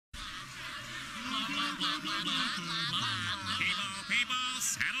People,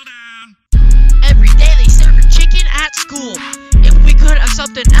 settle down. Every day they serve chicken at school. If we could have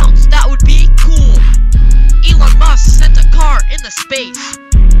something else, that would be cool. Elon Musk sent a car into space.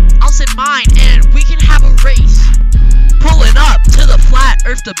 I'll send mine and we can have a race. Pulling up to the flat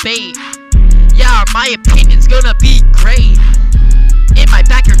earth debate. Yeah, my opinion's gonna be great. In my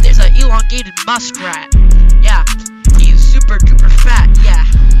backyard there's an elongated muskrat. Yeah, he's super duper fat, yeah.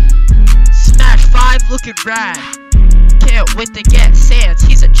 Smash 5 looking rad. Can't wait to get Sans,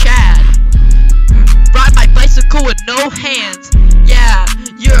 he's a Chad. Ride my bicycle with no hands. Yeah,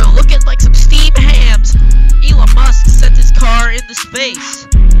 you're looking like some steam hams. Elon Musk sent his car into space.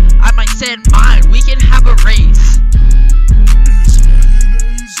 I might send mine, we can have a race. Is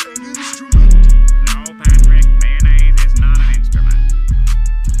mayonnaise an instrument? No, Patrick, mayonnaise is not an instrument.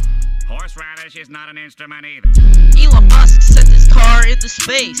 Horseradish is not an instrument either. Elon Musk sent his car into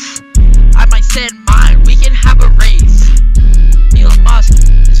space. I might send mine, we can have a race. Elon Musk,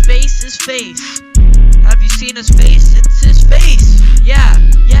 his face is face. Have you seen his face? It's his face. Yeah,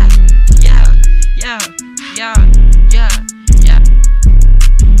 yeah, yeah, yeah, yeah, yeah, yeah.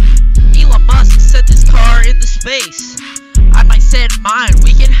 Elon Musk sent his car into space. I might send mine,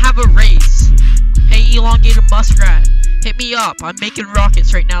 we can have a race. Hey, Elongated Muskrat, hit me up. I'm making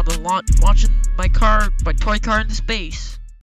rockets right now to launching my toy car into space.